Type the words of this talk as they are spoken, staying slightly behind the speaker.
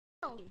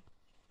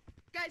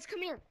Guys,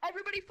 come here.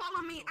 Everybody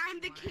follow me. I'm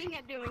the king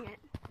at doing it.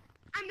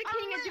 I'm the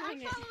king at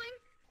doing it.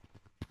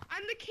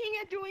 I'm the king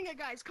at doing it,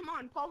 guys. Come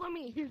on, follow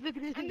me.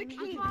 I'm the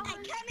king.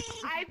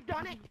 I've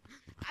done it.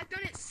 I've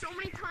done it so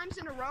many times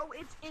in a row.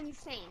 It's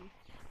insane.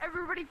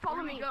 Everybody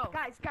follow me.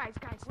 Guys.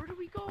 Where do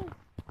we go?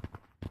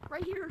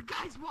 Right here.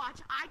 Guys, watch.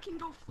 I can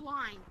go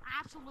flying.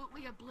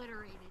 Absolutely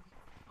obliterated.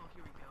 Oh,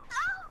 here we go.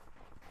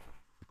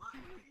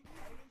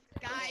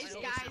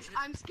 Guys,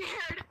 I'm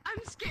scared.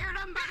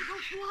 I'm about to go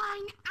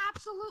flying.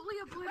 Absolutely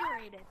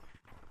obliterated.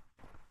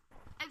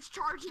 It's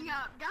charging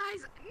up.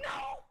 Guys,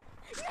 no!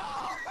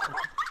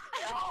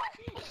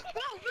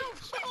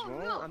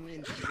 Well, I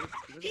mean,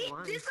 he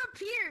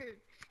disappeared.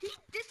 He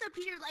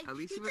disappeared like at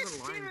least he he was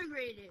alive.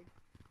 disintegrated.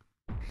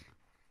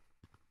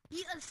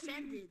 He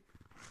ascended.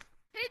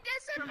 He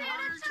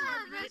disappeared into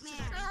the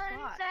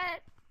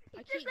sunset. He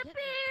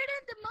disappeared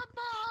into my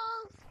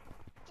balls.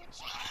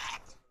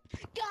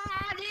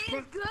 God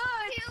is good.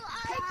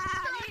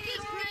 God is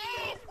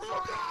great.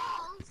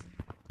 Balls.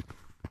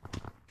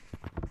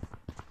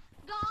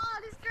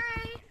 God is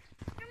great.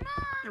 Come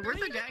on. Hey, where'd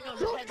the guy go?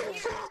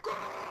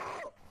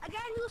 I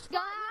got a new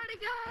spot.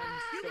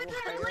 You can do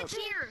the glitch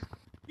here.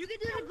 You can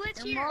do the glitch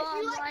here.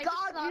 If you like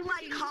God, you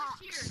like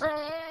cops.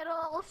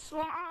 Little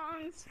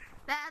swans.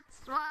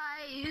 That's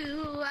why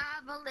you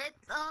have a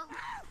little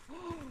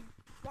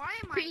Why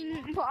am I?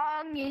 ping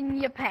pong in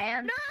your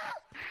pants.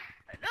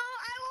 No,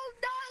 I will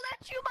not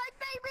let you, my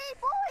baby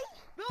boy.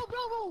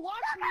 Bro,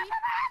 watch me.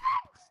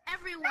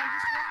 Everyone,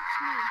 just watch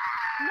me.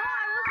 No, I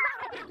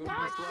was not.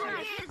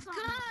 God is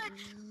good.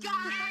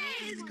 God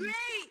is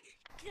great.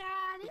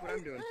 God Look what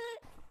I'm doing.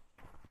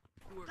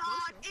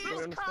 God Go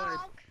is on the slide.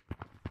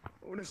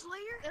 Oh, no.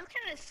 Slayer? It was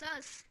kind of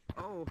sus.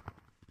 Oh,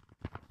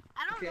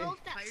 I don't Okay. know if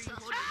How that's you sus.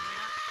 holding it?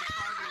 The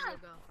farther you'll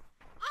go.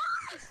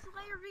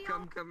 Slayer VR.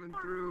 come coming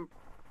through.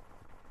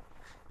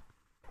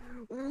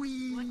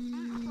 Wee.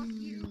 Fuck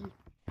you.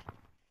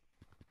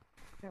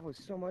 That was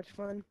so much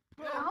fun.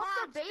 I hope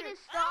the beta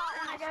stops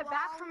when I get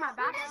back from my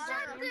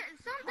basketball game.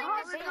 Something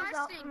Oh, beta's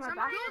out disgusting. from my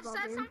Somebody basketball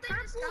said game. something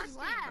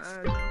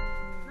disgusting.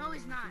 No,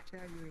 he's not.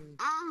 Tagging.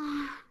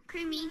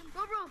 Creamy.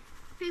 Bro.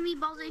 Creamy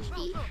balls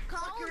HD.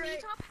 Follow me,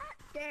 top hat.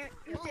 There.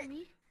 Follow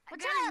me.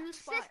 What's I got a up, new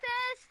spot.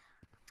 sisters?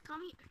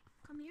 Come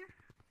here.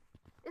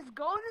 Just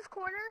go in this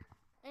corner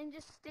and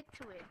just stick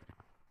to it.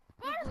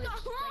 Where's the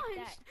Glitch like launch?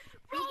 that.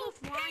 Bro, You'll go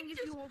flying Pink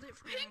if you hold it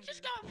for Pink longer.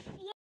 just got